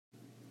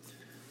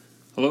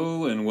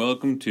Hello and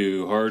welcome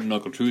to Hard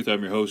Knuckle Truth.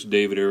 I'm your host,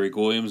 David Eric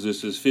Williams.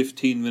 This is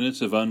 15 minutes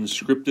of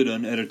unscripted,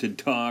 unedited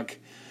talk.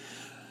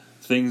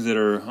 Things that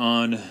are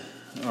on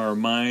our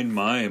mind,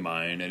 my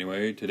mind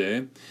anyway,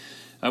 today.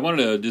 I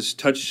wanted to just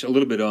touch a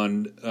little bit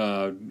on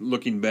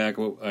looking back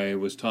what I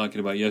was talking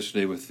about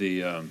yesterday with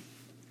the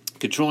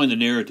controlling the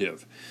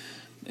narrative.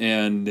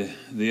 And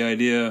the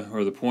idea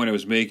or the point I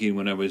was making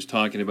when I was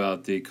talking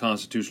about the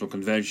Constitutional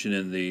Convention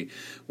and the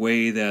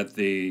way that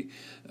the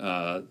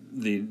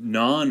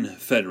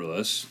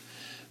non-Federalists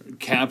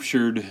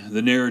captured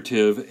the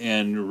narrative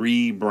and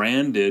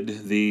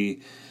rebranded the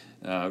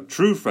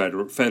true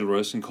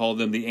Federalists and called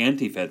them the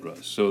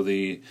Anti-Federalists. So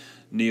the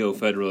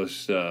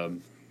Neo-Federalists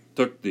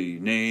took the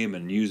name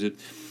and used it.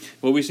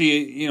 Well, we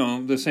see,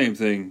 the same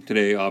thing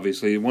today,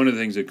 obviously. One of the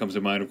things that comes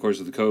to mind, of course,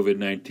 is the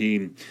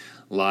COVID-19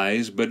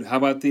 lies, but how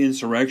about the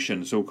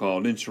insurrection,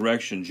 so-called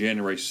insurrection,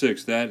 January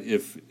 6th? That,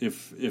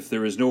 if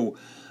there is no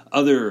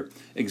other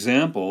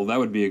example, that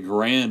would be a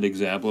grand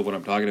example of what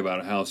I'm talking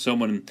about, how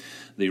someone,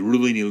 the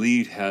ruling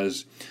elite,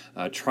 has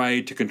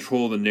tried to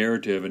control the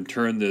narrative and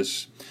turn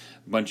this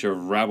bunch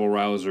of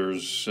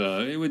rabble-rousers.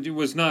 It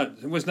was not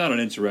an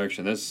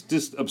insurrection. That's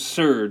just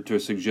absurd to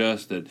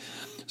suggest that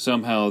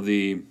somehow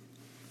the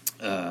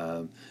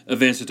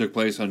events that took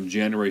place on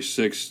January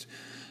 6th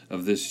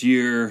of this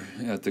year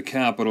at the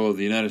Capitol of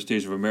the United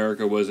States of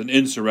America was an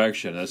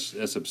insurrection.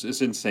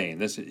 It's insane.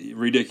 That's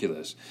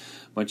ridiculous.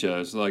 Like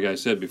I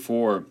said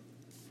before,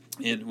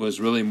 it was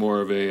really more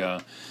of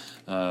a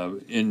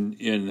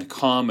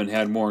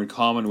had more in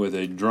common with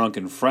a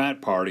drunken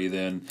frat party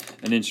than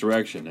an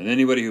insurrection. And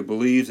anybody who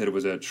believes that it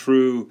was a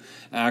true,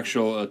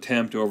 actual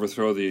attempt to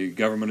overthrow the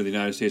government of the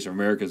United States of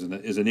America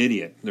is an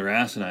idiot. They're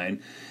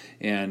asinine,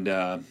 and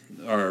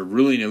our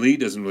ruling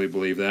elite doesn't really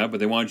believe that, but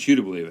they want you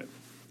to believe it.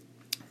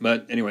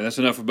 But anyway, that's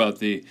enough about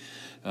the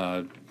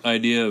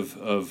idea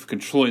of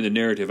controlling the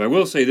narrative. I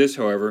will say this,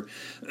 however,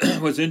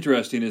 what's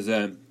interesting is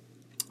that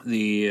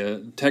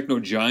the techno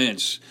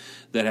giants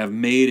that have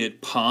made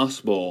it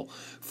possible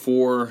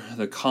for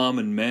the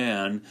common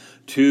man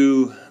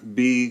to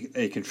be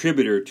a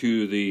contributor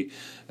to the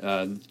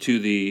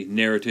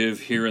narrative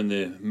here in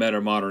the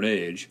meta-modern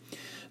age.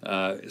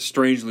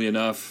 Strangely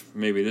enough,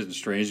 maybe it isn't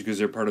strange because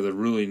they're part of the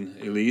ruling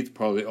elite,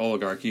 part of the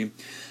oligarchy.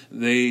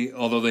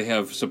 Although they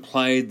have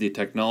supplied the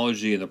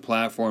technology and the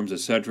platforms,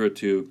 etc.,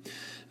 to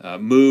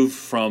move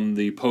from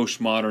the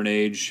postmodern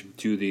age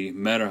to the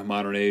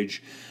meta-modern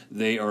age,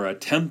 they are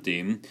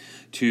attempting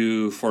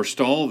to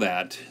forestall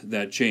that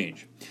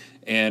change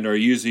and are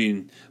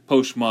using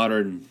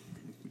postmodern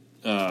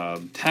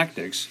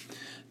tactics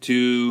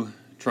to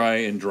try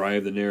and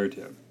drive the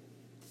narrative.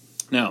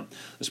 Now,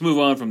 let's move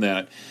on from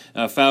that.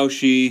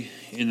 Fauci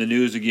in the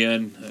news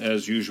again,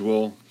 as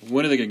usual.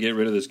 When are they going to get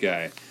rid of this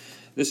guy?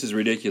 This is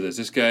ridiculous.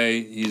 This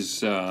guy,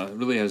 he's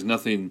really has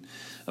nothing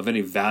of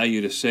any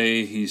value to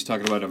say. He's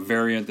talking about a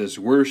variant that's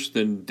worse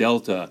than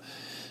Delta.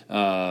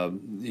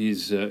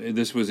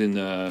 This was in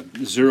the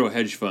Zero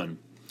Hedge Fund.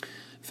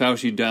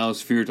 Fauci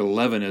dials fear to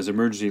 11 as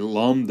emergency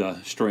Lambda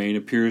strain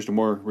appears to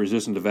more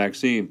resistant to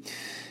vaccine.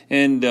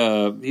 And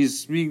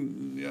obviously,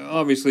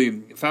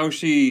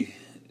 Fauci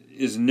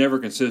is never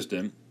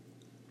consistent.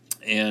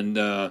 And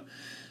I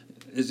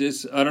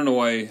don't know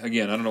why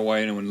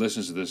anyone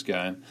listens to this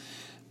guy.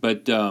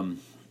 But the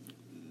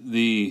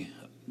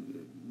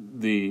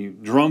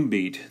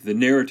drumbeat, the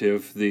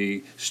narrative,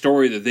 the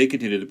story that they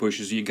continue to push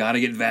is you got to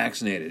get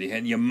vaccinated.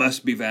 You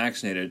must be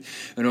vaccinated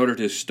in order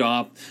to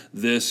stop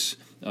this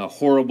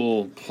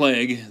horrible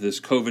plague, this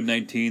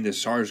COVID-19,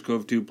 this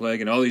SARS-CoV-2 plague,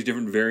 and all these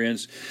different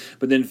variants.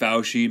 But then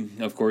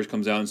Fauci, of course,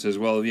 comes out and says,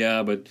 well,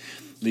 yeah, but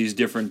these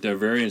different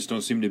variants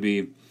don't seem to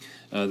be,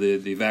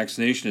 the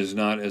vaccination is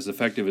not as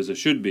effective as it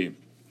should be.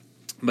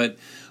 But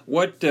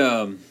what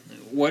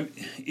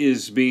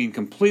is being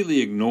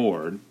completely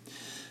ignored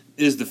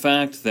is the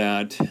fact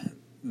that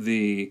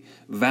the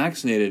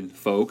vaccinated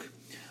folk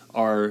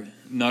are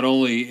not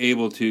only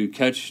able to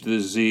catch the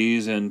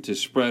disease and to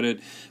spread it,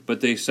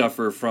 but they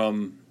suffer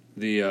from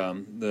the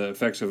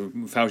effects of,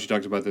 Fauci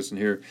talks about this in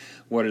here,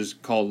 what is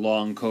called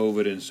long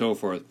COVID and so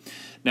forth.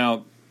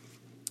 Now,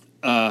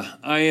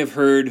 I have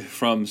heard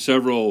from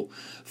several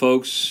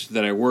folks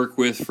that I work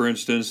with, for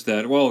instance,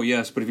 that, well,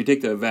 yes, but if you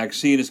take the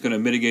vaccine, it's going to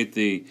mitigate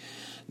the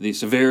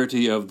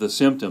severity of the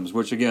symptoms,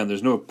 which, again,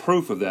 there's no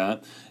proof of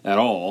that at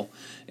all.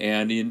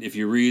 And if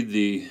you read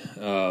the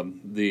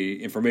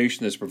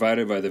information that's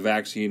provided by the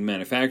vaccine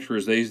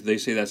manufacturers, they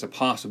say that's a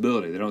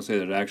possibility. They don't say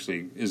that it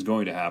actually is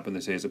going to happen.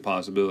 They say it's a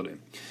possibility.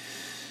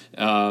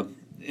 And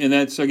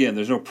that's, again,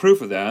 there's no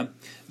proof of that.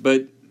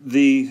 But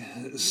the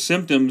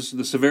symptoms,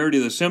 the severity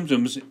of the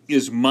symptoms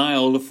is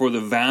mild for the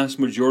vast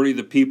majority of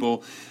the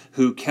people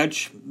who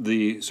catch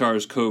the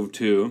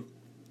SARS-CoV-2,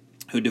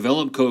 who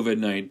develop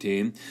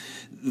COVID-19.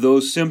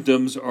 Those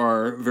symptoms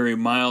are very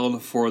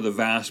mild for the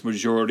vast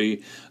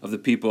majority of the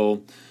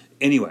people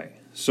anyway.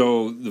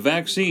 So the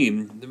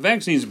vaccine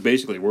is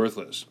basically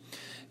worthless.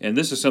 And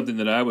this is something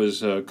that I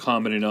was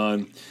commenting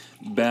on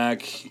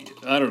back,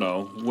 I don't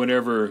know,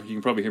 whenever. You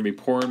can probably hear me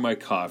pouring my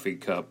coffee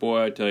cup.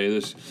 Boy, I tell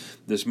you,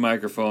 this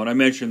microphone. I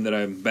mentioned that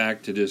I'm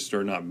back to just,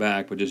 or not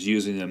back, but just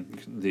using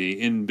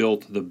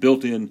the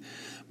built-in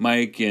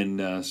mic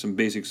and some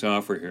basic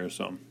software here.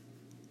 So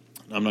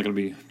I'm not going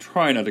to be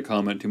trying not to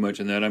comment too much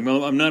on that.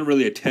 I'm not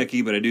really a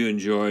techie, but I do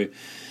enjoy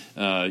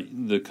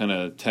the kind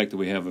of tech that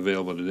we have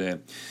available today.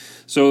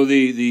 So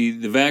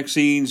the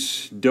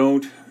vaccines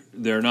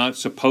they're not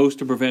supposed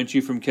to prevent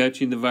you from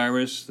catching the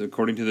virus,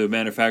 according to the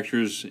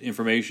manufacturer's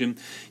information.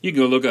 You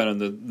can go look on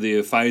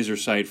the Pfizer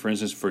site, for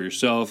instance, for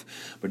yourself,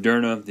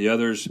 Moderna, the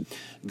others.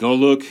 Go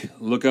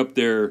look up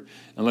there,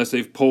 unless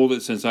they've pulled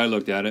it since I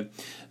looked at it.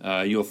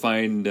 You'll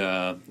find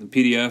a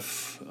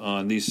PDF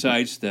on these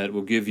sites that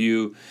will give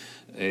you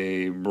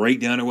a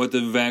breakdown of what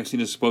the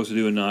vaccine is supposed to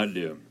do and not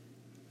do.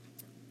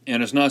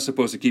 And it's not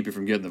supposed to keep you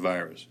from getting the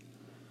virus.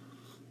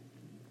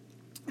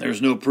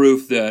 There's no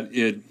proof that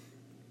it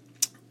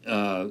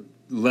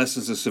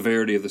lessens the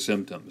severity of the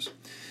symptoms.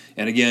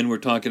 And again, we're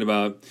talking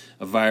about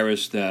a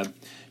virus that,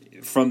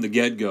 from the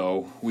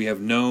get-go, we have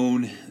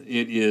known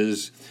it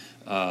is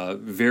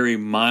very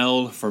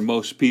mild for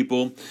most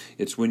people.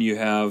 It's when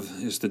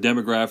it's the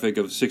demographic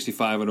of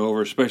 65 and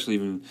over, especially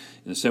even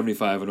in the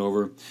 75 and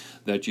over,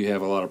 that you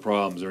have a lot of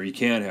problems, or you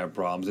can have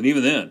problems. And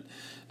even then,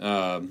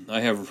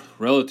 I have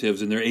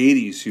relatives in their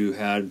 80s who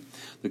had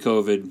the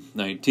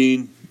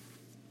COVID-19,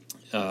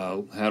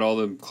 had all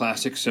the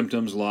classic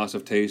symptoms, loss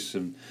of taste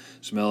and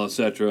smell,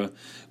 etc.,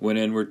 went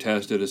in, were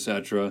tested,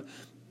 etc.,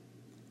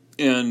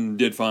 and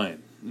did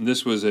fine. And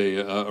this was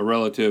a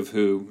relative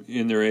who,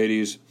 in their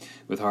 80s,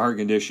 with a heart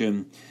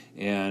condition,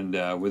 and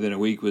within a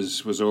week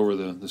was over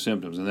the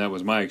symptoms. And that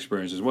was my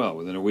experience as well.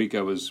 Within a week,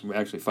 I was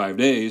actually 5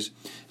 days,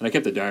 and I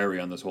kept a diary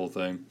on this whole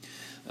thing.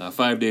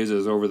 5 days, I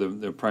was over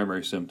the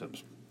primary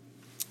symptoms.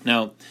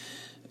 Now,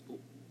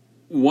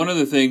 one of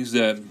the things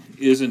that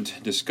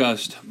isn't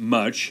discussed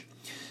much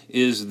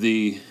is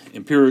the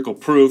empirical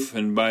proof,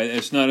 and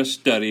it's not a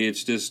study,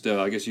 it's just,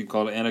 I guess you'd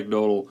call it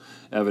anecdotal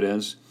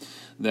evidence,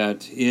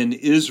 that in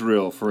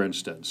Israel, for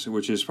instance,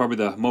 which is probably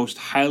the most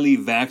highly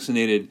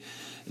vaccinated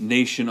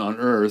nation on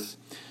earth,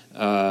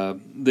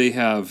 they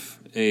have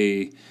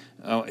a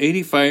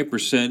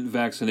 85%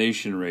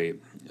 vaccination rate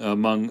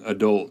among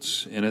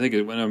adults. And I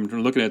think when I'm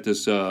looking at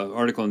this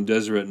article in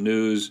Deseret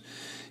News,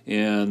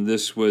 and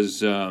this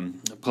was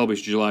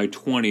published July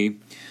 20,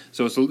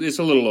 so it's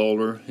a little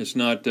older. It's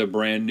not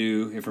brand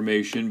new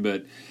information,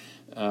 but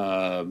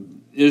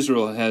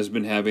Israel has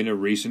been having a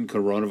recent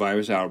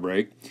coronavirus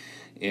outbreak.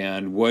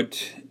 And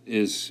what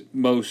is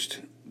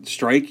most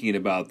striking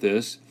about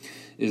this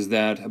is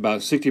that about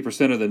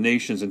 60% of the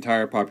nation's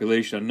entire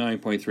population,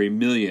 9.3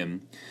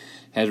 million,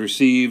 has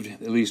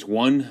received at least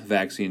one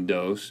vaccine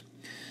dose.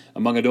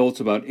 Among adults,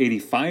 about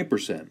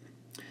 85%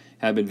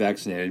 have been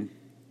vaccinated.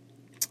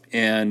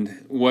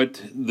 And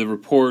what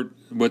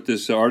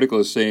this article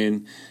is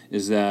saying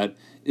is that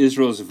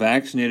Israel's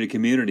vaccinated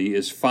community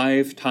is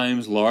 5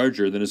 times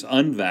larger than its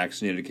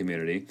unvaccinated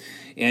community,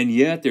 and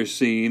yet they're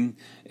seeing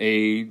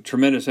a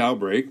tremendous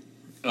outbreak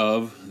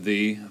of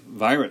the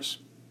virus.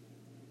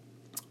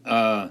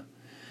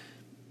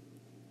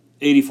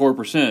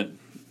 84%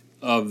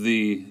 of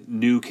the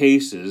new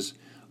cases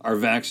are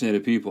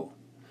vaccinated people.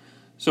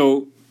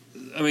 So,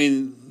 I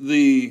mean,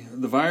 the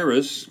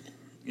virus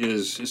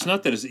it's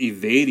not that it's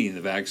evading the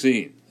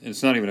vaccine.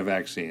 It's not even a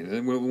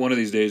vaccine. One of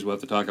these days we'll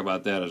have to talk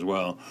about that as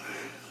well.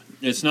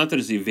 It's not that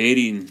it's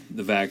evading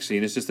the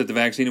vaccine. It's just that the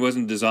vaccine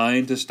wasn't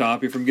designed to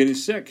stop you from getting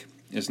sick.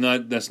 That's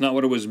not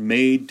what it was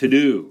made to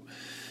do.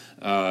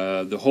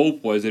 The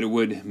hope was that it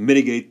would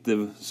mitigate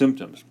the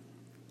symptoms.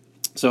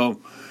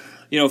 So,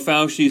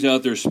 Fauci's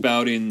out there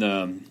spouting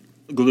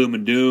gloom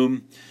and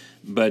doom,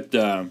 but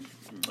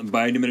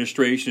Biden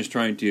administration is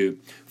trying to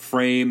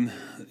frame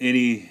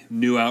any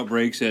new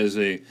outbreaks as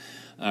a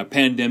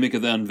pandemic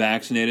of the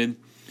unvaccinated.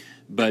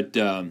 But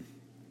the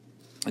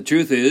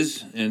truth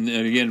is, and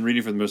again,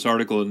 reading from this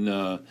article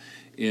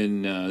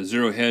in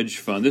Zero Hedge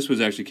Fund, this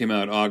actually came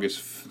out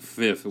August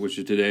 5th, which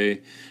is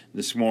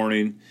this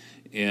morning.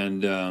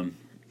 And,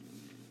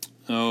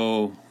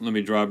 let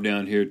me drop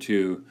down here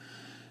to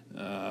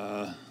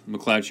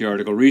McClatchy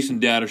article.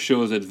 Recent data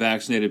shows that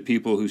vaccinated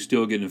people who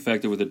still get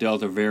infected with the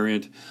Delta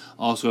variant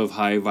also have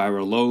high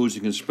viral loads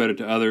and can spread it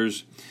to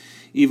others,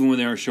 even when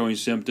they aren't showing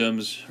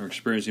symptoms or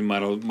experiencing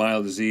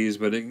mild disease.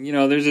 But,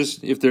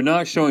 if they're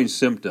not showing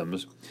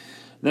symptoms,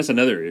 that's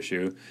another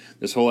issue.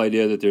 This whole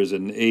idea that there's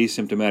an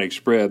asymptomatic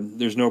spread,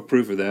 there's no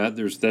proof of that.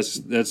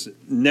 That's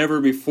never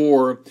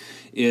before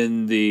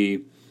in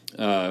the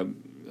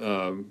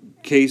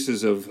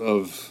cases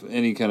of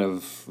any kind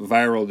of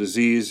viral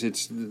disease.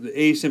 The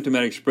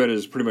asymptomatic spread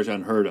is pretty much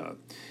unheard of.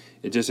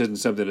 It just isn't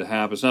something that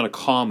happens. It's not a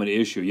common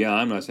issue. Yeah,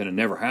 I'm not saying it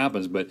never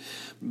happens, but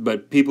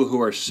people who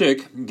are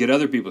sick get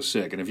other people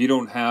sick. And if you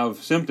don't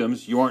have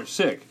symptoms, you aren't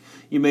sick.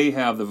 You may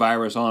have the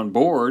virus on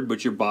board,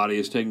 but your body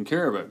is taking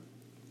care of it.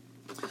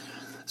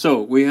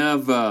 So we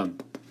have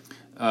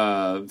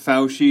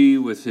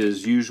Fauci with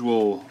his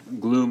usual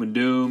gloom and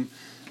doom.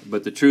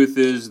 But the truth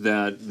is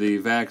that the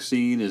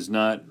vaccine is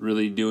not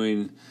really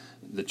doing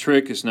the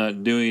trick. It's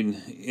not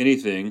doing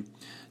anything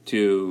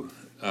to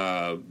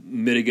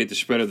mitigate the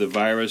spread of the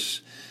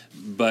virus.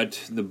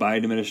 But the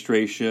Biden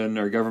administration,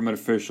 our government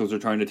officials are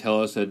trying to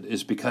tell us that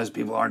it's because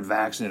people aren't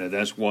vaccinated.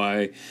 That's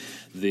why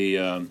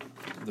the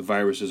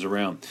virus is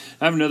around.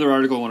 I have another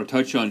article I want to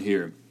touch on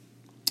here.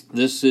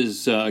 This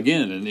is,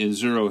 again, in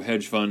Zero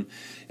Hedge Fund.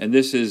 And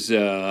this is,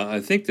 I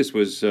think this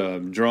was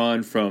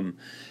drawn from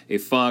a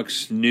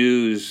Fox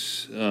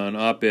News, an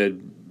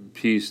op-ed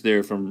piece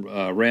there from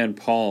Rand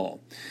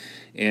Paul.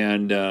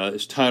 And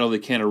it's titled, "They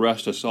Can't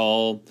Arrest Us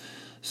All.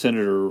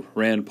 Senator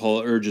Rand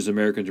Paul urges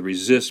Americans to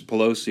resist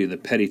Pelosi and the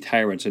petty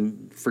tyrants."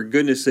 And for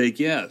goodness sake,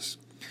 yes.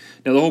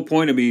 Now, the whole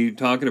point of me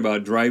talking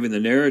about driving the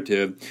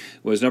narrative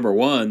was, number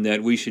one,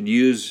 that we should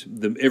use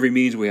every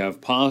means we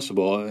have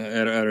possible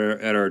at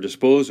our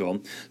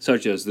disposal,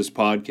 such as this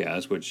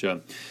podcast, which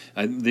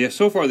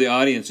so far the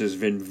audience has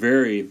been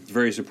very,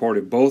 very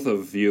supportive. Both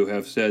of you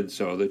have said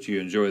so, that you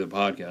enjoy the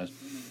podcast.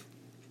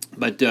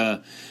 But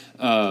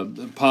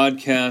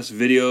podcasts,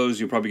 videos,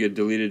 you'll probably get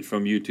deleted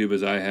from YouTube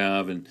as I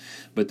have.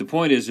 But the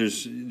point is,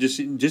 there's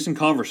just in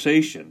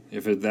conversation,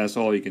 if that's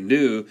all you can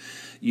do,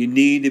 you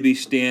need to be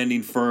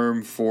standing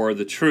firm for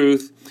the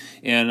truth.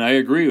 And I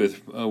agree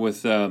with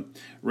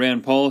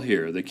Rand Paul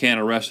here. They can't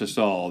arrest us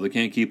all. They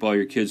can't keep all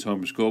your kids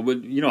homeschooled.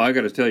 But, I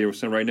got to tell you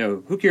right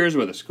now, who cares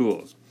about the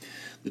schools?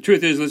 The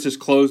truth is, let's just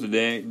close the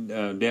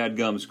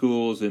dadgum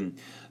schools and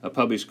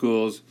public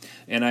schools.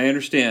 And I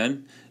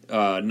understand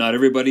not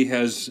everybody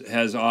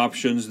has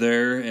options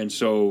there, and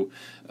so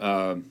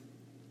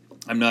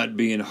I'm not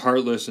being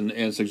heartless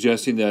and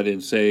suggesting that in,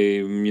 say,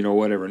 an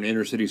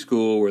inner city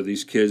school where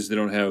these kids, they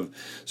don't have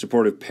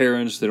supportive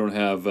parents, they don't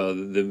have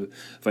the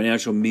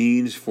financial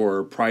means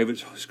for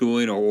private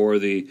schooling or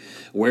the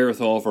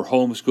wherewithal for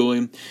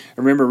homeschooling. I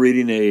remember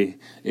reading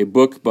a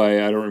book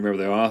by, I don't remember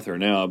the author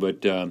now,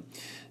 but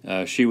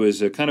she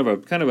was kind of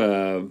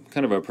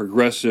a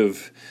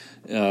progressive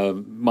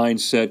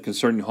mindset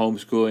concerning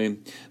homeschooling.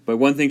 But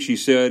one thing she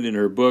said in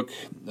her book,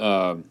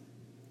 I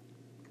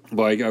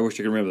wish I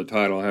could remember the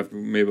title.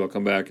 Maybe I'll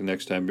come back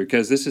next time,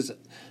 because this is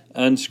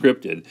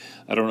unscripted.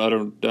 I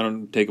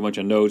don't take a bunch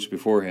of notes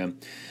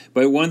beforehand.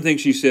 But one thing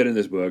she said in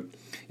this book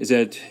is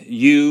that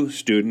you,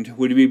 student,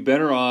 would be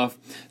better off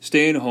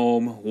staying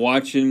home,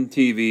 watching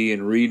TV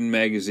and reading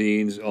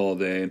magazines all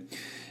day,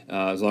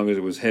 as long as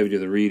it was heavy to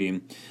the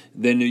reading,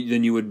 than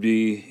you would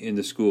be in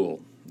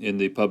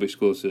the public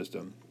school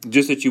system.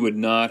 Just that you would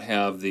not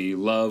have the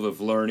love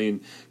of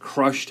learning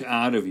crushed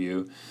out of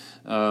you.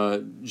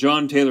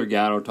 John Taylor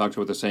Gatto talks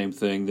about the same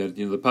thing, that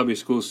the public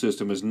school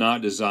system is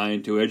not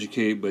designed to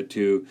educate, but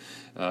to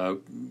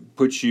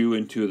put you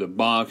into the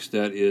box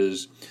that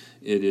it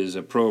is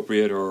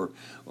appropriate or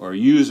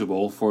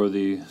usable for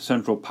the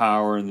central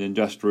power and the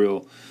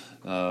industrial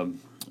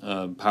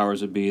powers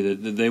that be.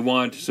 That they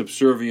want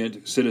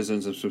subservient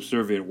citizens and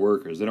subservient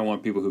workers. They don't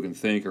want people who can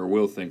think or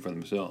will think for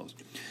themselves.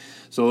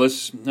 So I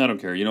don't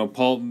care.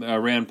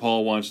 Rand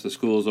Paul wants the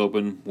schools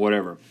open,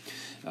 whatever.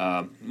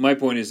 My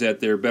point is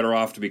that they're better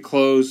off to be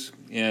closed,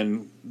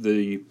 and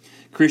the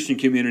Christian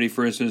community,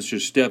 for instance,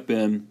 should step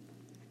in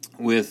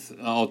with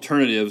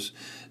alternatives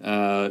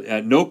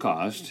at no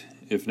cost,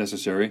 if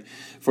necessary,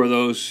 for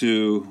those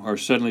who are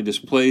suddenly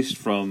displaced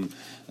from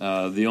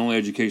the only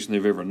education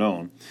they've ever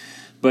known.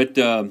 But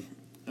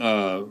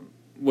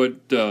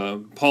what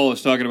Paul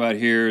is talking about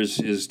here is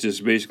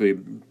just basically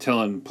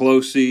telling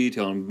Pelosi,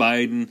 telling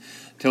Biden,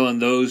 telling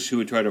those who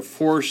would try to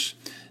force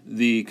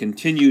the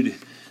continued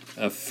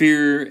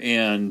fear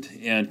and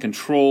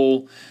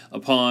control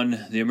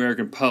upon the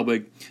American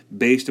public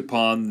based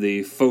upon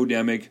the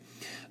faux-demic,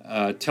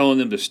 telling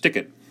them to stick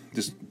it.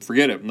 Just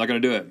forget it. I'm not going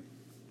to do it.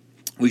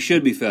 We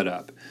should be fed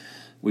up.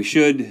 We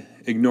should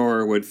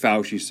ignore what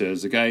Fauci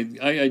says. The guy,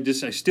 I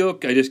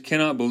just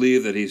cannot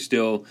believe that he's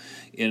still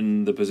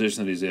in the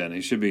position that he's in.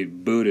 He should be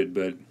booted,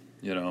 but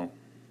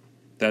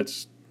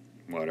that's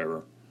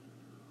whatever.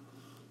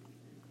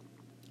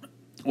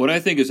 What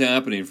I think is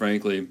happening,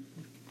 frankly,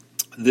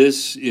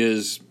 this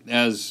is,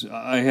 as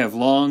I have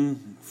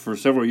long, for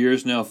several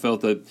years now,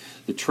 felt that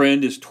the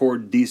trend is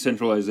toward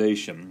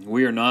decentralization.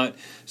 We are not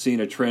seeing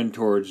a trend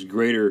towards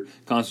greater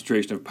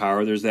concentration of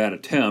power. There's that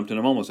attempt, and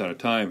I'm almost out of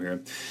time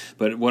here.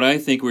 But what I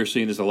think we're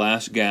seeing is the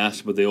last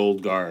gasp of the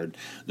old guard.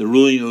 The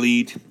ruling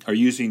elite are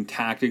using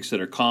tactics that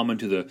are common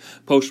to the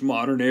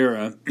postmodern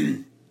era.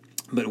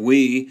 But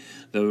we,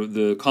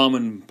 the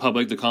common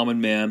public, the common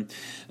man,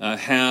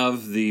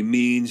 have the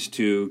means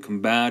to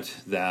combat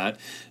that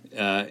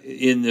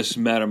in this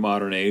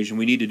meta-modern age, and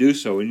we need to do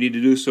so. We need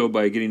to do so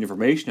by getting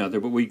information out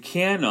there, but we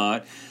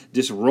cannot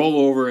just roll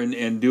over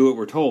and do what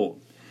we're told.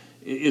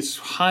 It's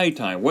high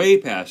time, way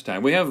past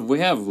time. We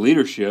have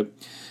leadership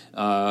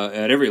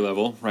at every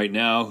level right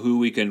now who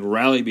we can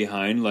rally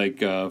behind, like,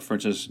 for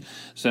instance,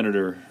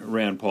 Senator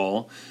Rand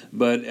Paul.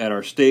 But at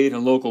our state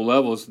and local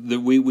levels,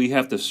 we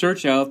have to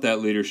search out that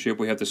leadership.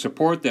 We have to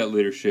support that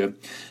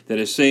leadership that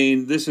is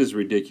saying this is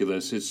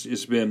ridiculous.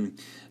 It's been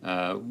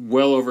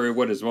well over,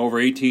 over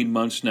 18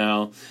 months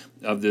now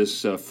of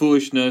this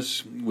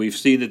foolishness. We've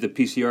seen that the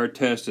PCR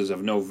test is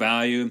of no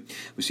value.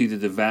 We see that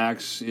the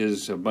vax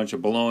is a bunch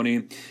of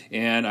baloney.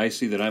 And I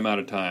see that I'm out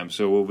of time.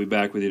 So we'll be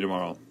back with you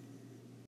tomorrow.